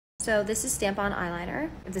So this is Stamp-On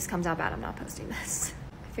eyeliner. If this comes out bad, I'm not posting this.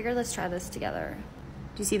 I figured let's try this together.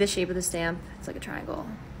 Do you see the shape of the stamp? It's like a triangle.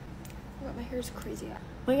 Oh God, my hair is crazy. I want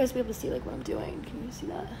you guys to be able to see like what I'm doing. Can you see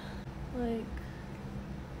that? Like,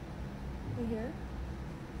 right here.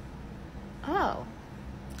 Oh.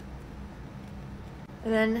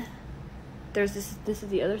 And then there's this is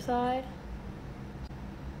the other side.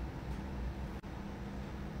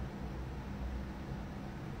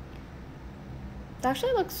 It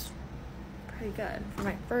actually looks pretty good for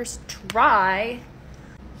my first try.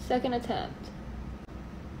 Second attempt.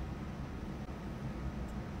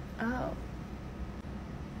 Oh.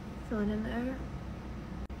 Fill it in there.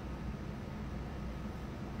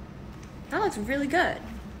 That looks really good.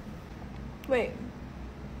 Wait,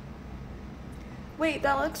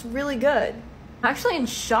 that looks really good. I'm actually in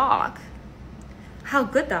shock how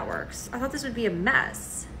good that works. I thought this would be a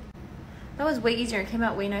mess. That was way easier. It came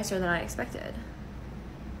out way nicer than I expected.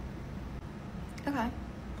 Okay,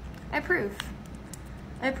 I approve.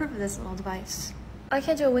 I approve of this little device. I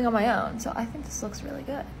can't do a wing on my own, so I think this looks really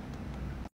good.